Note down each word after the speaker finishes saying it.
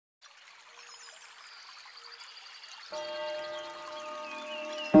This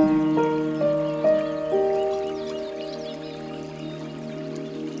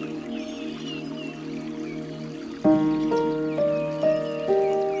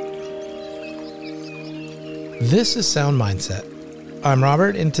is Sound Mindset. I'm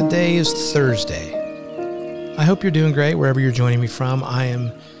Robert, and today is Thursday. I hope you're doing great wherever you're joining me from. I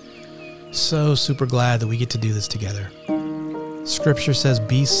am so super glad that we get to do this together. Scripture says,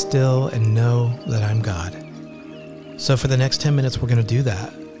 "Be still and know that I'm God." So for the next 10 minutes, we're going to do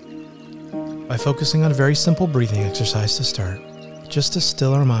that by focusing on a very simple breathing exercise to start, just to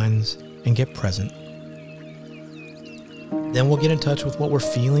still our minds and get present. Then we'll get in touch with what we're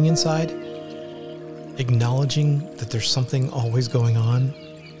feeling inside, acknowledging that there's something always going on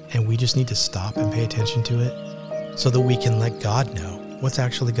and we just need to stop and pay attention to it so that we can let God know what's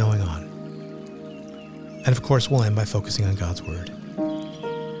actually going on. And of course, we'll end by focusing on God's Word.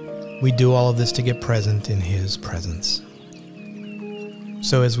 We do all of this to get present in His presence.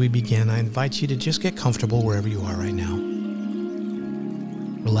 So as we begin, I invite you to just get comfortable wherever you are right now.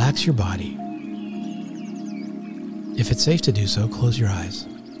 Relax your body. If it's safe to do so, close your eyes.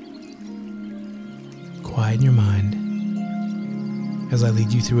 Quieten your mind as I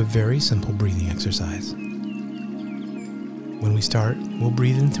lead you through a very simple breathing exercise. When we start, we'll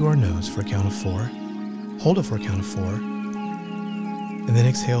breathe in through our nose for a count of 4, hold it for a count of 4, and then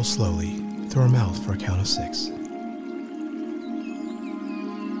exhale slowly through our mouth for a count of 6.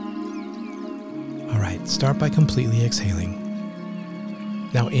 All right, start by completely exhaling.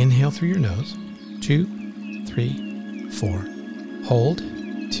 Now inhale through your nose, 2, 3, 4. Hold,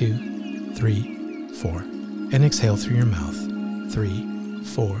 2, 3, 4, and exhale through your mouth, 3,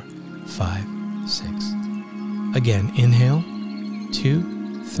 4, 5, 6. Again, inhale,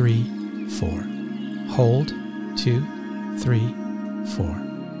 2, 3, 4. Hold, 2, 3, 4,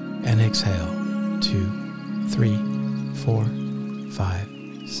 and exhale, 2, 3, 4, 5,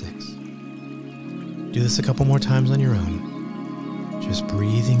 6. Do this a couple more times on your own, just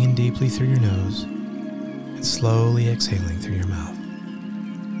breathing in deeply through your nose and slowly exhaling through your mouth.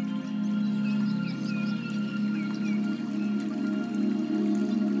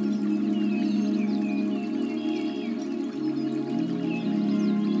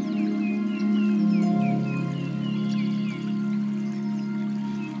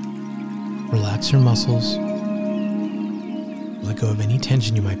 Relax your muscles. Let go of any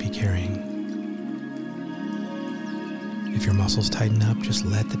tension you might be carrying. If your muscles tighten up, just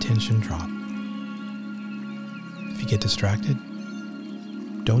let the tension drop. If you get distracted,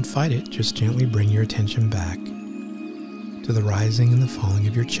 don't fight it. Just gently bring your attention back to the rising and the falling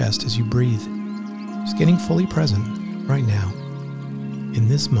of your chest as you breathe. Just getting fully present right now, in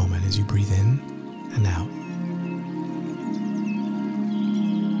this moment as you breathe in and out.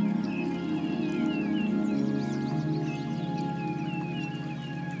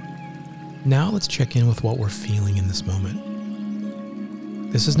 Now let's check in with what we're feeling in this moment.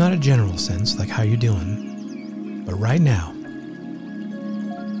 This is not a general sense like how you doing, but right now,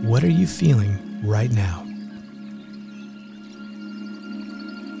 what are you feeling right now?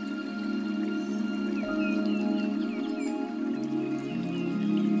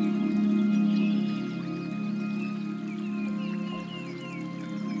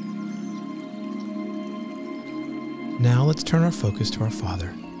 Now let's turn our focus to our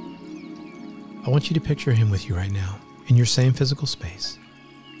Father. I want you to picture Him with you right now, in your same physical space.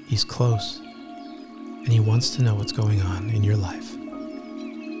 He's close, and He wants to know what's going on in your life.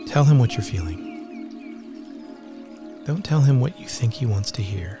 Tell Him what you're feeling. Don't tell Him what you think He wants to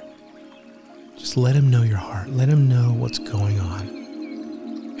hear. Just let Him know your heart. Let Him know what's going on.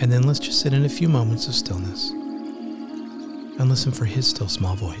 And then let's just sit in a few moments of stillness and listen for His still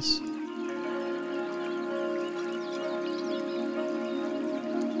small voice.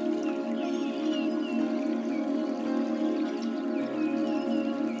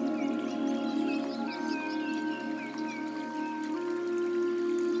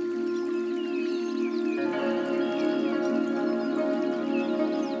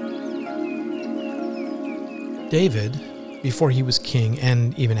 David, before he was king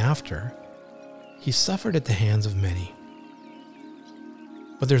and even after, he suffered at the hands of many.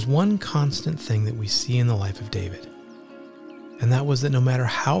 But there's one constant thing that we see in the life of David, and that was that no matter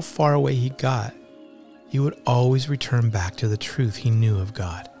how far away he got, he would always return back to the truth he knew of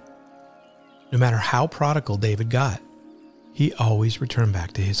God. No matter how prodigal David got, he always returned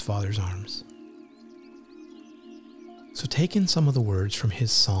back to his Father's arms. So take in some of the words from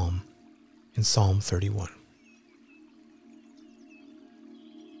his psalm in Psalm 31.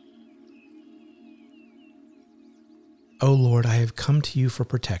 O Lord, I have come to you for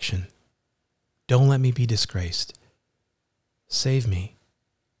protection. Don't let me be disgraced. Save me,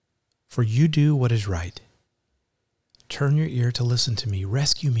 for you do what is right. Turn your ear to listen to me.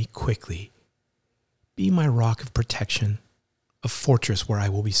 Rescue me quickly. Be my rock of protection, a fortress where I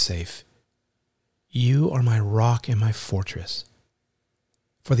will be safe. You are my rock and my fortress.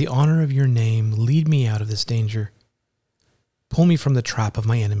 For the honor of your name, lead me out of this danger. Pull me from the trap of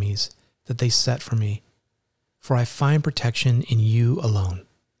my enemies that they set for me, for I find protection in you alone.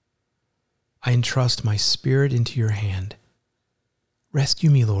 I entrust my spirit into your hand. Rescue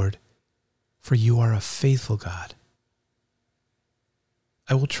me, Lord, for you are a faithful God.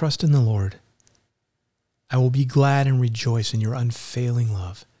 I will trust in the Lord. I will be glad and rejoice in your unfailing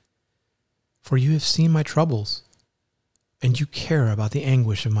love. For you have seen my troubles, and you care about the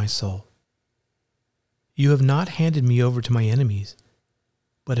anguish of my soul. You have not handed me over to my enemies,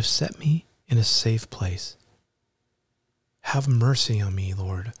 but have set me in a safe place. Have mercy on me,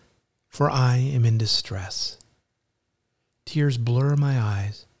 Lord, for I am in distress. Tears blur my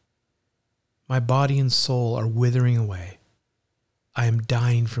eyes. My body and soul are withering away. I am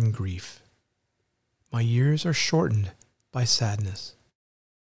dying from grief. My years are shortened by sadness.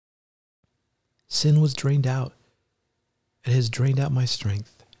 Sin was drained out. It has drained out my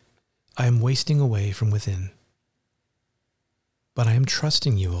strength. I am wasting away from within. But I am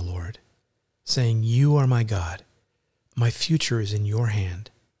trusting you, O Lord, saying, you are my God. My future is in your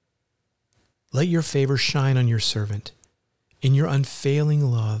hand. Let your favor shine on your servant. In your unfailing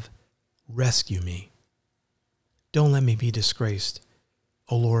love, rescue me. Don't let me be disgraced.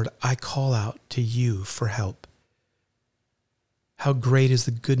 O Lord, I call out to you for help. How great is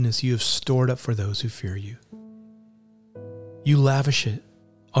the goodness you have stored up for those who fear you. You lavish it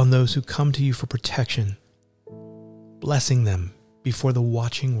on those who come to you for protection, blessing them before the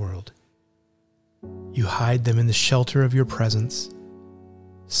watching world. You hide them in the shelter of your presence,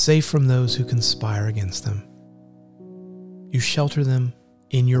 safe from those who conspire against them. You shelter them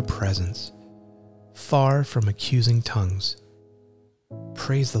in your presence, far from accusing tongues.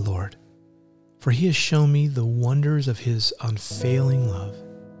 Praise the Lord, for he has shown me the wonders of his unfailing love.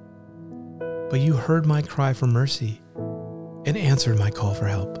 But you heard my cry for mercy and answered my call for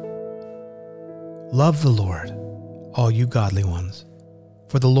help. Love the Lord, all you godly ones,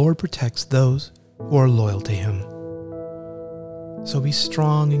 for the Lord protects those who are loyal to him. So be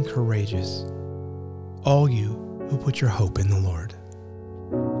strong and courageous, all you who put your hope in the Lord.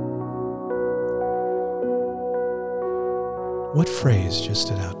 What phrase just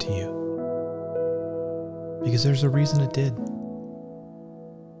stood out to you? Because there's a reason it did.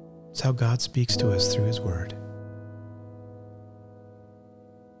 It's how God speaks to us through his word.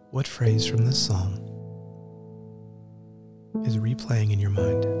 What phrase from this psalm is replaying in your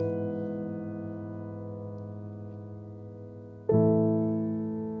mind?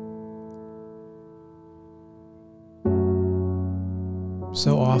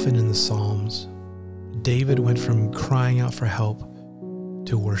 So often in the Psalms, David went from crying out for help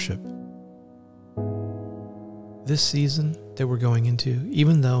to worship. This season that we're going into,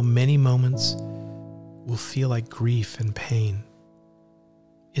 even though many moments will feel like grief and pain,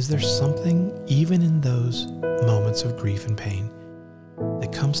 is there something, even in those moments of grief and pain,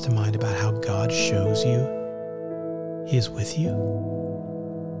 that comes to mind about how God shows you he is with you?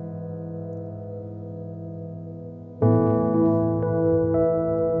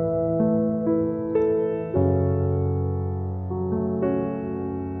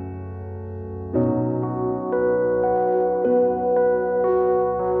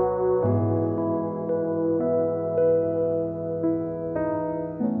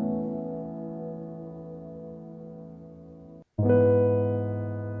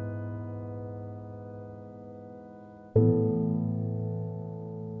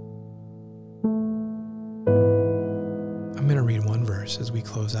 I'm going to read one verse as we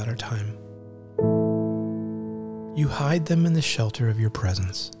close out our time. You hide them in the shelter of your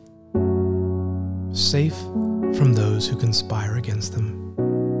presence, safe from those who conspire against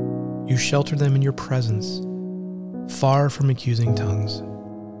them. You shelter them in your presence, far from accusing tongues.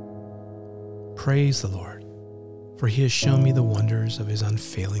 Praise the Lord, for he has shown me the wonders of his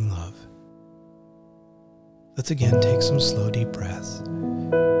unfailing love. Let's again take some slow, deep breaths.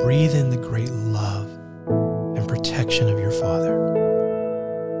 Breathe in the great love and protection of your Father.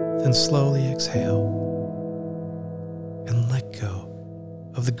 Then slowly exhale and let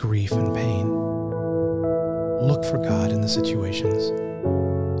go of the grief and pain. Look for God in the situations.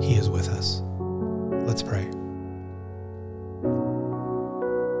 He is with us. Let's pray.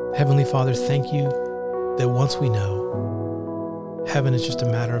 Heavenly Father, thank you that once we know, heaven is just a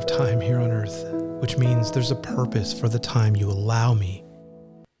matter of time here on earth, which means there's a purpose for the time you allow me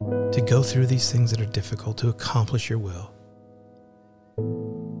to go through these things that are difficult to accomplish your will.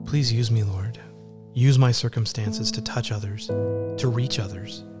 Please use me, Lord. Use my circumstances to touch others, to reach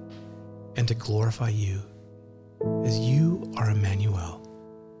others, and to glorify you, as you are Emmanuel,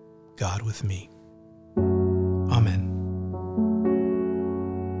 God with me. Amen.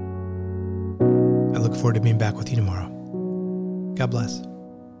 I look forward to being back with you tomorrow. God bless.